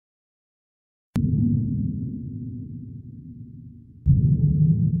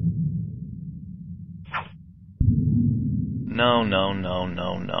No, no, no,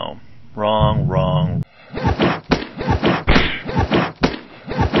 no, no. Wrong, wrong.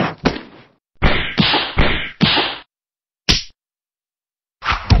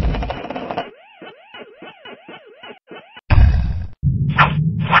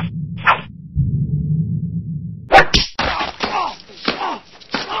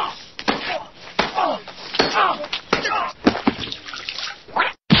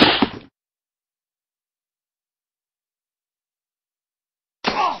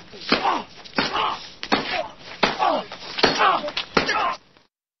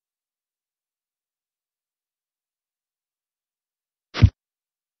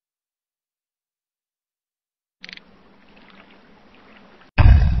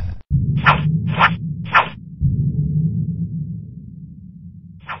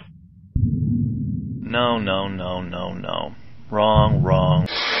 No, no, no, no, no. Wrong, wrong.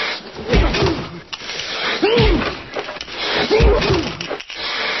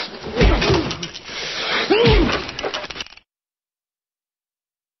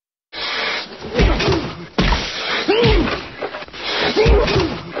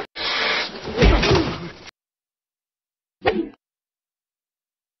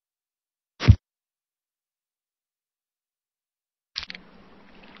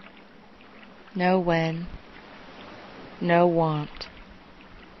 No when, no want,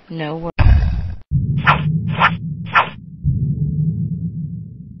 no worry.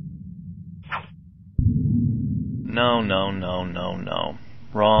 No, no, no, no, no.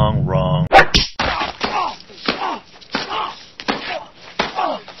 Wrong, wrong.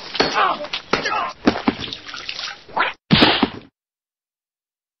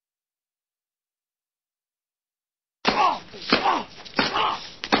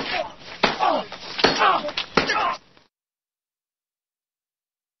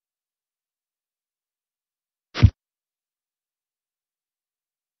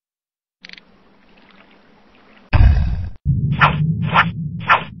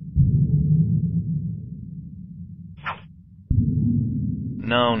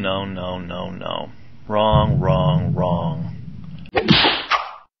 No, no, no, no, no. Wrong, wrong, wrong.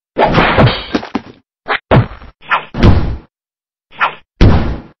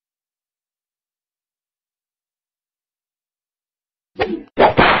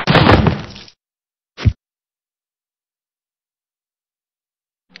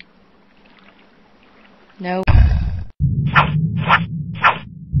 No.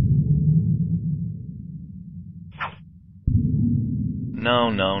 No,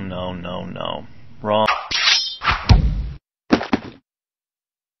 no, no, no, no. Wrong.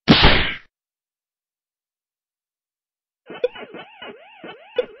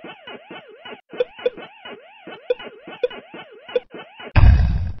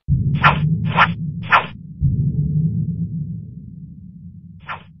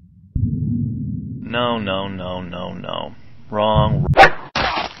 No, no, no, no, no. Wrong.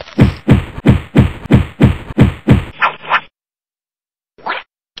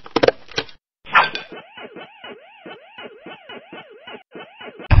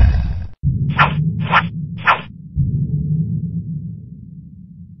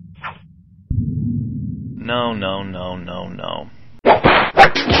 No, no, no, no, no.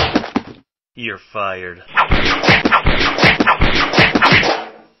 You're fired.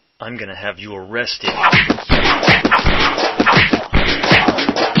 I'm gonna have you arrested.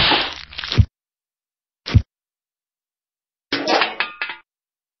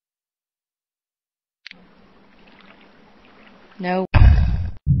 No.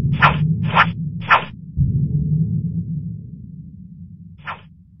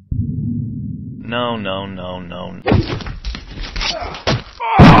 No, no, no, no.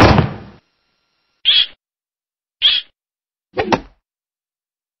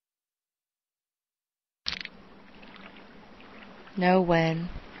 No when,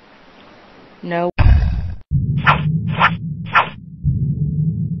 no.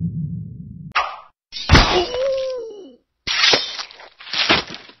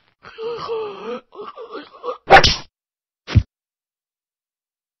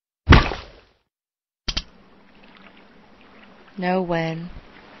 No when,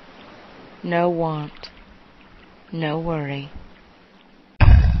 no want, no worry.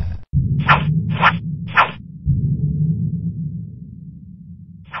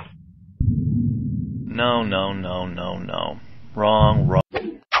 No, no, no, no, no. Wrong, wrong.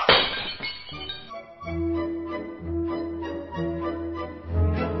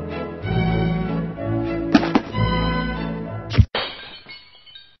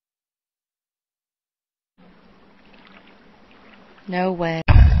 No when.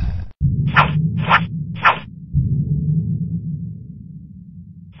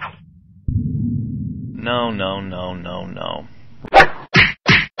 no, no, no.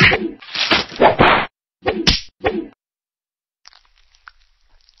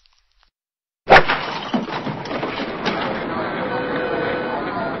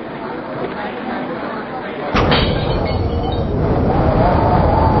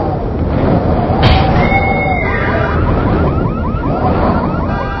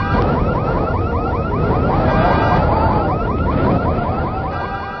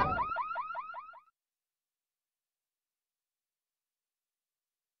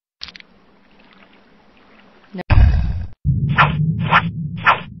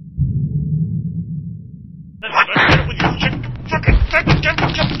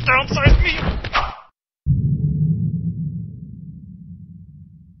 Downside me!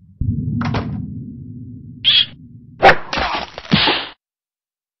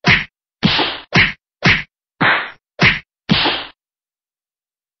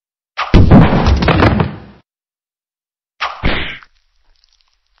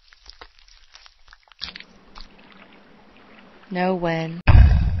 Know when.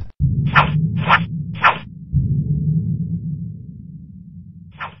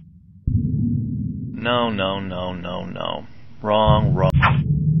 No, no, no, no, no. Wrong, wrong.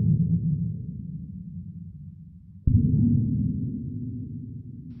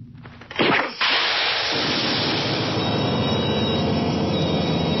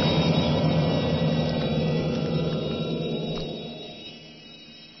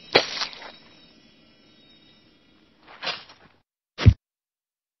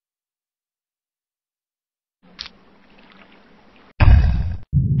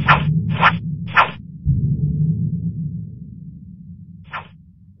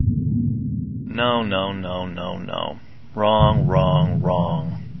 No, no, no, no, no. Wrong, wrong,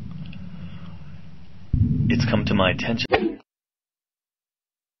 wrong. It's come to my attention.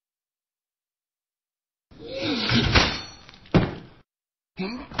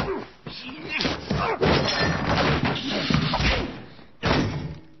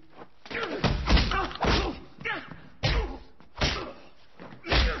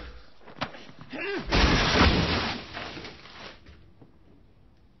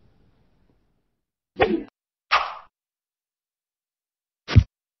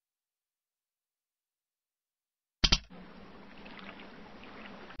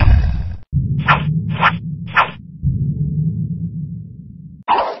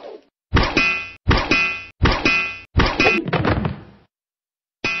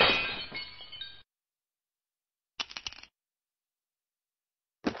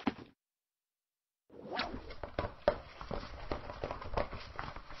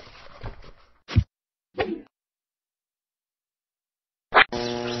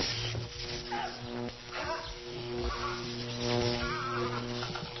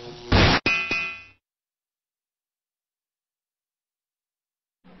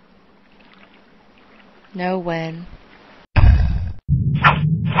 Know when.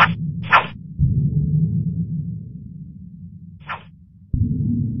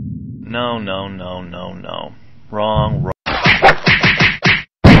 No, no, no, no, no. Wrong, wrong.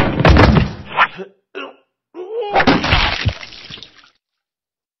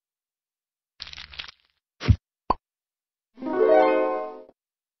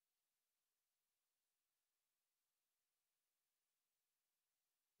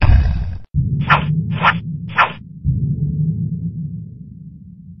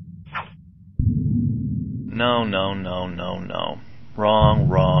 No, no, no, no, no. Wrong,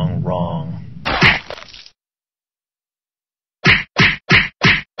 wrong, wrong.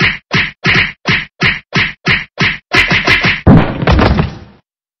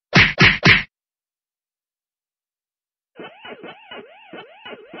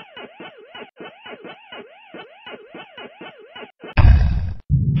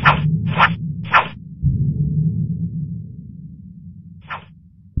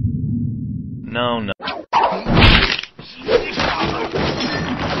 No, no.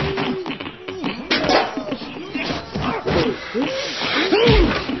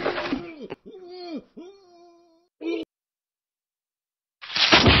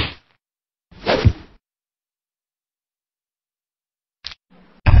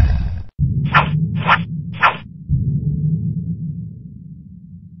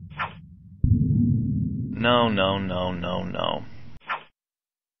 No, no, no, no, no.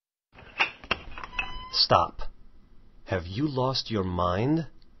 Stop. Have you lost your mind?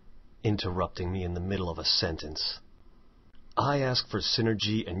 Interrupting me in the middle of a sentence. I ask for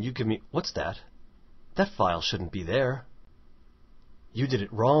synergy and you give me... What's that? That file shouldn't be there. You did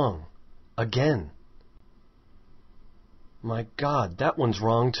it wrong. Again. My God, that one's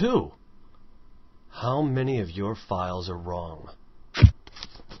wrong too. How many of your files are wrong?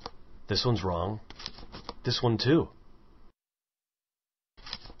 This one's wrong. This one too.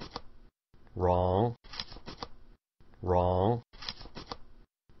 Wrong. Wrong.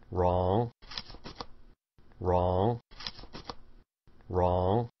 Wrong. Wrong.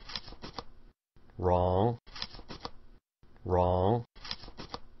 Wrong. Wrong. Wrong.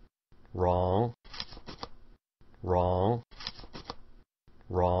 Wrong. Wrong.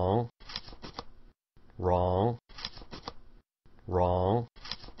 Wrong. Wrong. Wrong.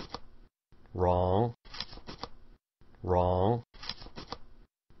 Wrong. Wrong.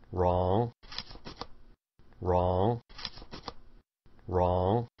 Wrong. Wrong.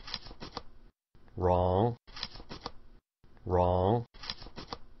 Wrong. Wrong. Wrong.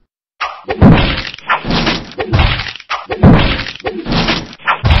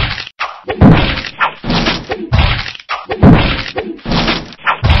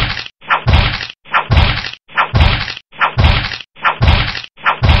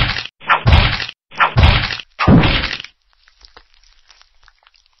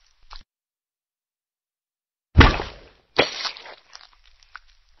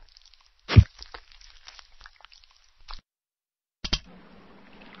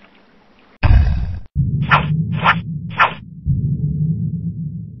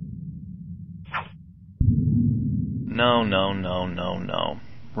 No, no, no, no, no.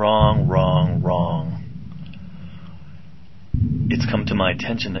 Wrong, wrong, wrong. It's come to my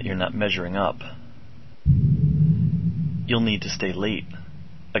attention that you're not measuring up. You'll need to stay late.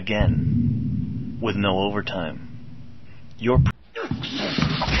 Again. With no overtime. You're...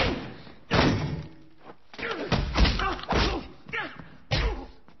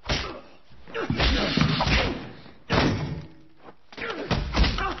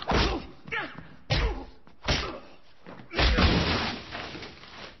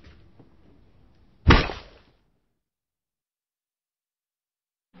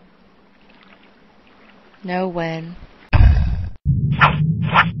 Know when.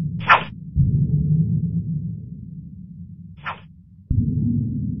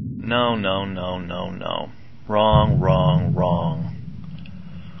 No, no, no, no, no. Wrong, wrong, wrong.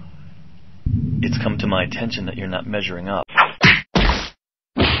 It's come to my attention that you're not measuring up.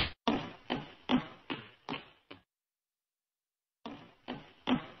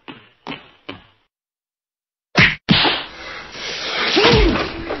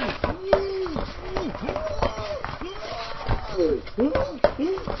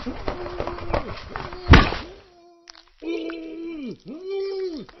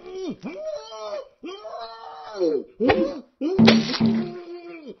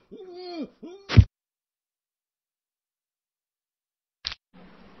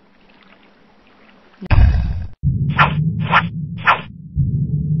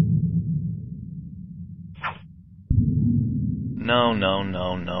 No, no,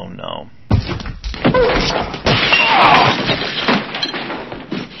 no, no, no.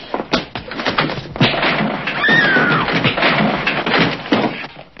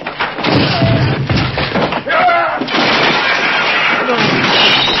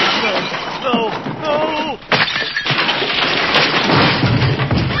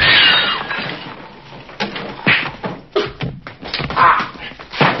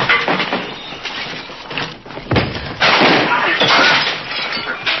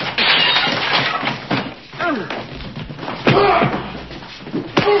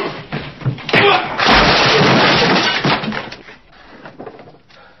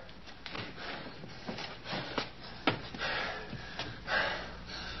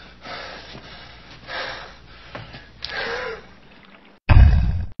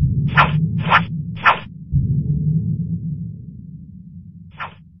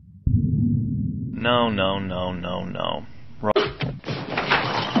 No, no, no, no, no.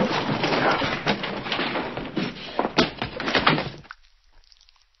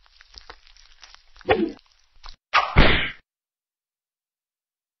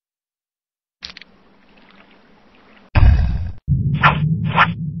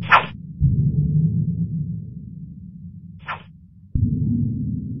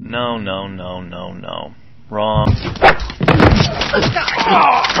 No, no, no, no, no. Wrong.